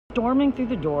storming through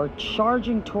the door,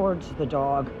 charging towards the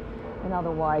dog. And now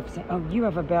the wife saying, oh, you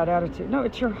have a bad attitude. No,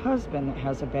 it's your husband that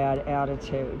has a bad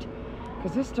attitude.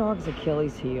 Because this dog's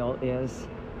Achilles heel is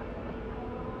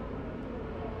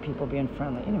people being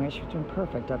friendly. Anyway, she was doing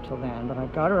perfect up till then, but I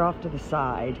got her off to the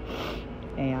side,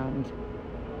 and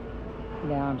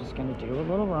now I'm just going to do a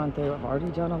little run through. I've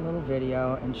already done a little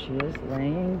video, and she is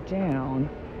laying down.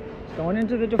 She's going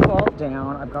into the default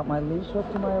down. I've got my leash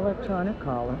hooked to my electronic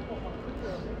collar.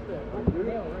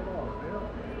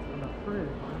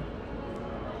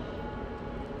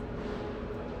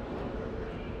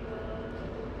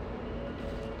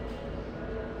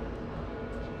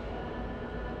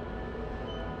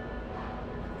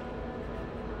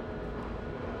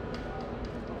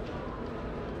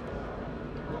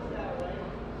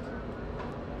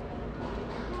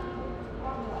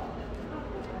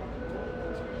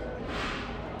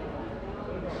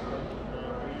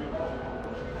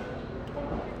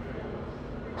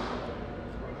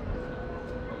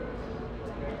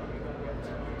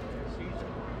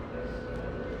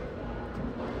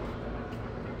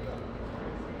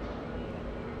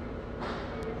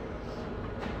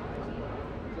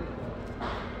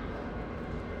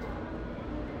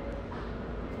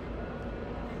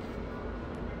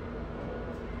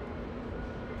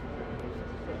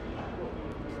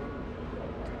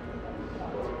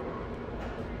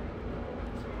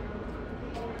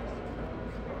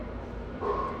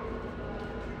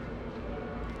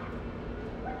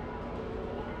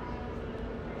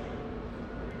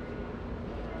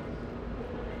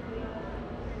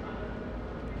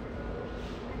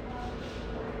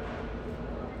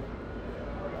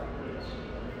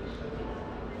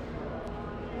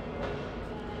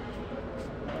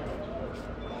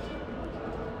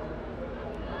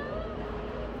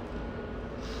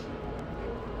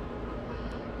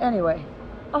 Anyway,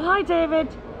 oh, hi, David.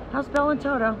 How's Belle and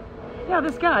Toto? Yeah,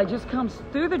 this guy just comes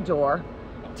through the door.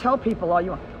 Tell people all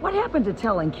you want. What happened to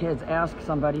telling kids, ask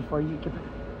somebody for you?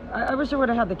 I wish I would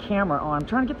have had the camera on. I'm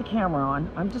trying to get the camera on.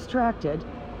 I'm distracted.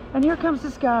 And here comes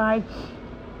this guy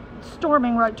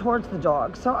storming right towards the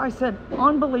dog. So I said,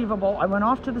 unbelievable. I went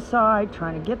off to the side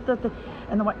trying to get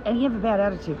and you have a bad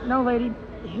attitude. No, lady,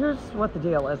 here's what the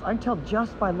deal is. I can tell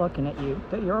just by looking at you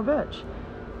that you're a bitch.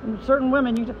 And certain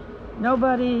women,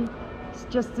 nobody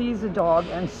just sees a dog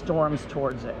and storms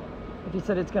towards it. If you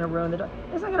said it's going to ruin the dog,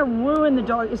 it's not going to ruin the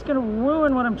dog. It's going to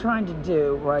ruin what I'm trying to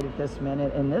do right at this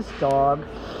minute. And this dog,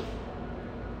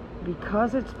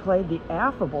 because it's played the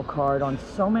affable card on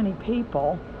so many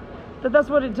people, that's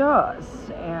what it does.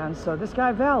 And so this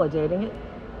guy validating it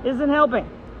isn't helping.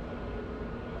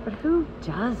 But who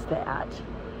does that?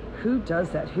 Who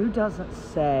does that? Who doesn't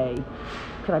say,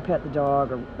 could I pet the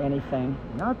dog or anything?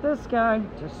 Not this guy.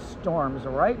 Just storms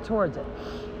right towards it.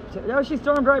 So, she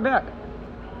stormed right back.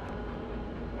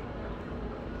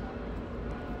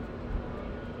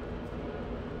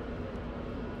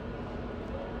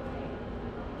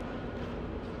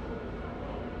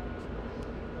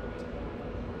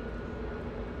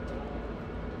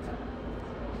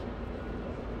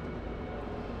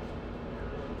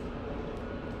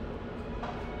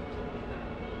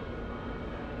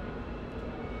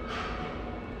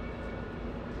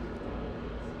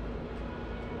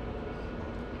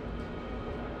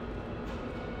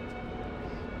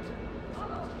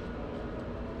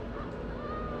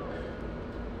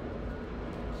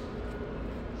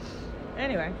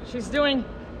 Anyway, she's doing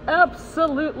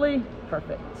absolutely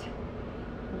perfect.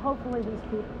 And hopefully these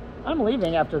people, I'm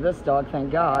leaving after this dog,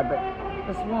 thank God, but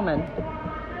this woman,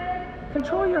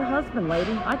 control your husband,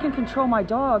 lady. I can control my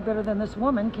dog better than this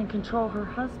woman can control her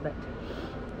husband.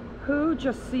 Who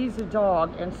just sees a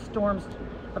dog and storms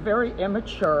a very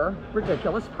immature,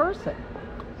 ridiculous person?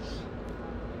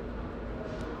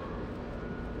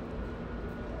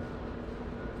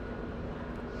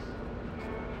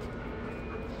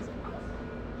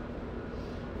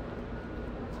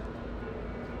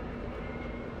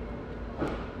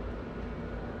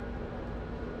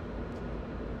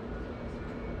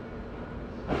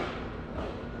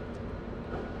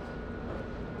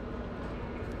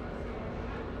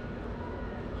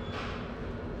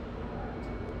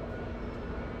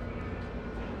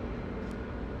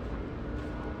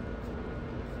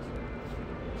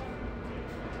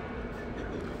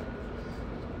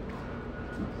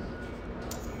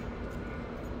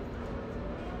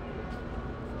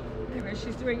 Anyway,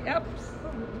 she's doing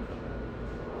absolutely.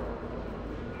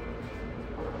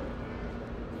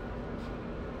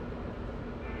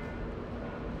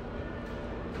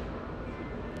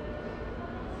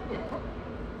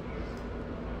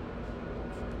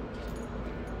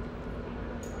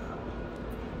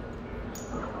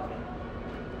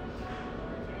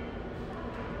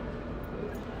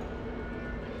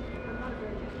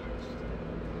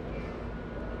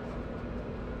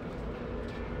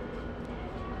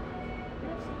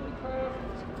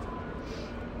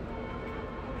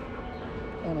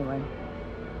 Anyway.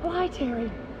 Well, hi, Terry.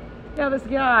 Yeah, this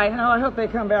guy, oh, I hope they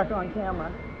come back on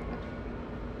camera.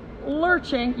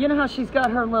 Lurching, you know how she's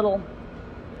got her little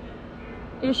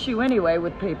issue anyway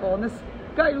with people, and this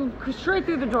guy straight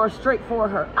through the door, straight for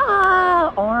her.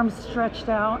 Ah, arms stretched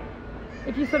out.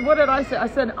 If you said, what did I say? I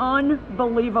said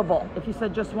unbelievable. If you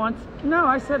said just once, no,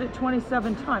 I said it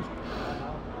 27 times.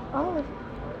 Oh.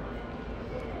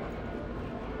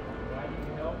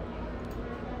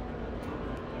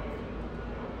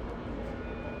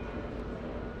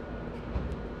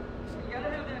 You gotta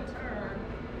have that turn.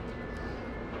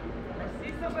 I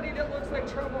see somebody that looks like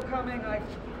trouble coming. I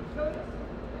notice.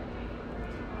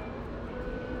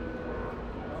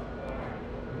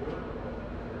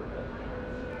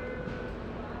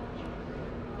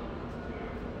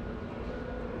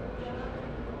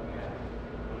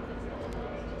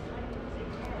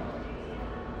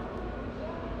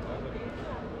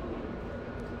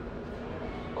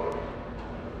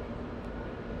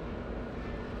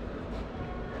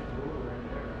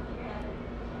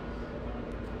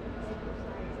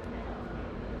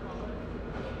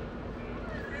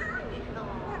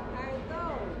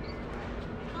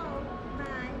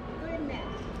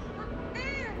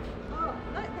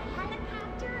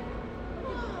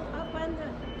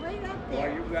 While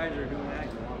you guys are doing that,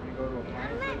 you want me to go to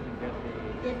appliances and get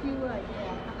the... If you would,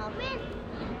 yeah.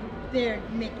 There's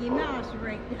Mickey Mouse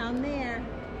right down there.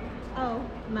 Oh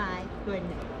my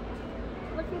goodness.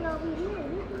 Look at over here.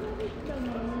 Look at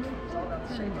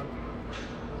over here.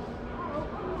 Oh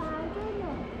my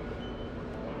goodness.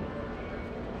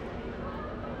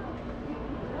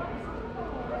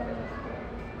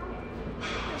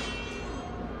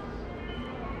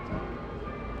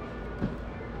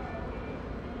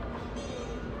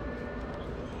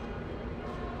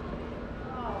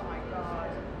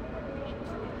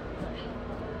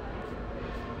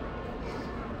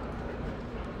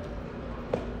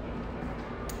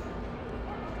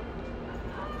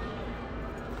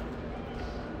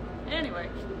 Anyway,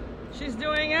 she's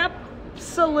doing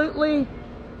absolutely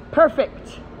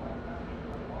perfect.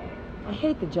 I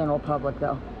hate the general public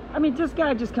though. I mean, this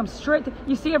guy just comes straight to,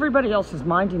 you see everybody else is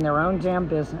minding their own damn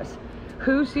business.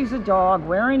 Who sees a dog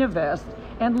wearing a vest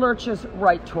and lurches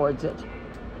right towards it?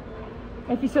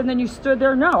 If you said, then you stood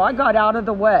there, no, I got out of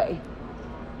the way.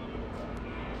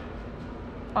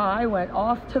 I went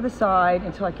off to the side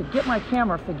until I could get my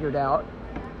camera figured out.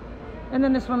 And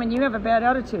then this woman, you have a bad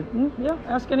attitude. Yeah,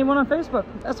 ask anyone on Facebook.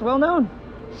 That's well known.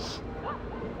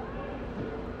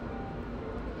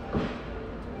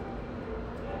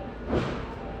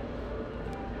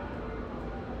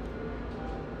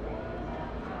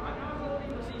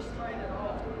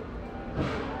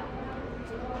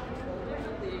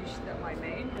 That my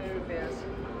main move is.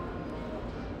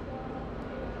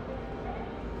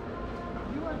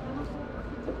 You are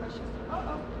so precious.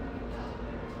 Uh-oh.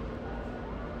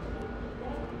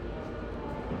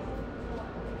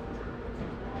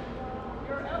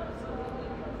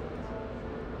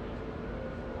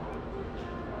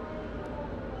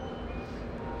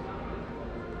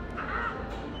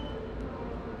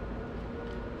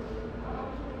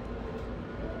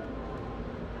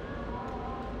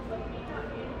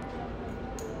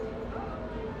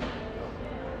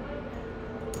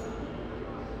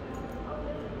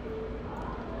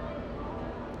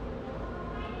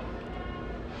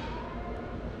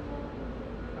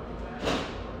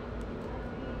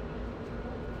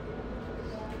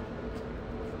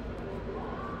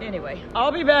 Anyway,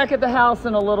 I'll be back at the house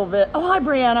in a little bit. Oh, hi,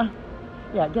 Brianna.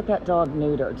 Yeah, get that dog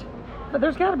neutered. But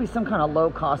there's got to be some kind of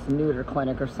low-cost neuter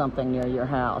clinic or something near your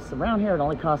house. Around here, it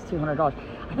only costs $200.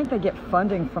 I think they get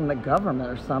funding from the government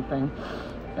or something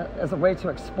as a way to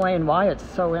explain why it's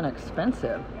so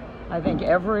inexpensive. I think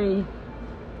every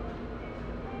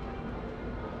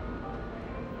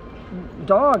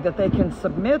dog that they can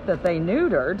submit that they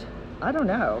neutered, I don't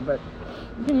know, but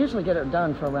you can usually get it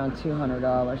done for around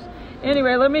 $200.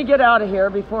 Anyway, let me get out of here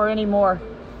before any more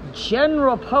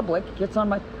general public gets on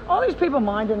my... All these people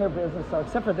minding their business, though,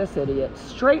 except for this idiot.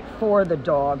 Straight for the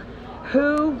dog.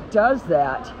 Who does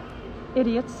that?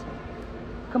 Idiots.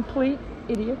 Complete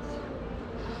idiots.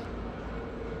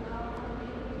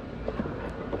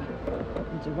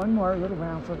 I'll do one more little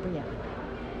round for Brianna.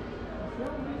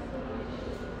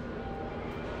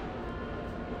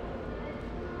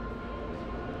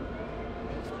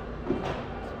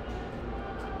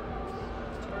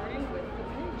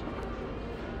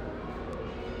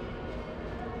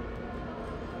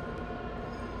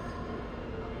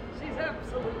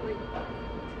 Absolutely.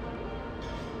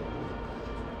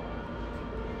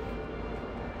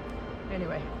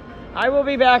 Anyway, I will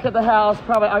be back at the house.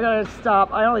 Probably, I gotta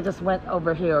stop. I only just went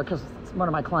over here because one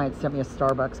of my clients sent me a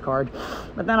Starbucks card.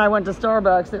 But then I went to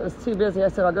Starbucks. It was too busy. I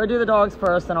said, I'll go do the dogs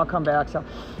first, then I'll come back. So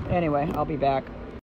anyway, I'll be back.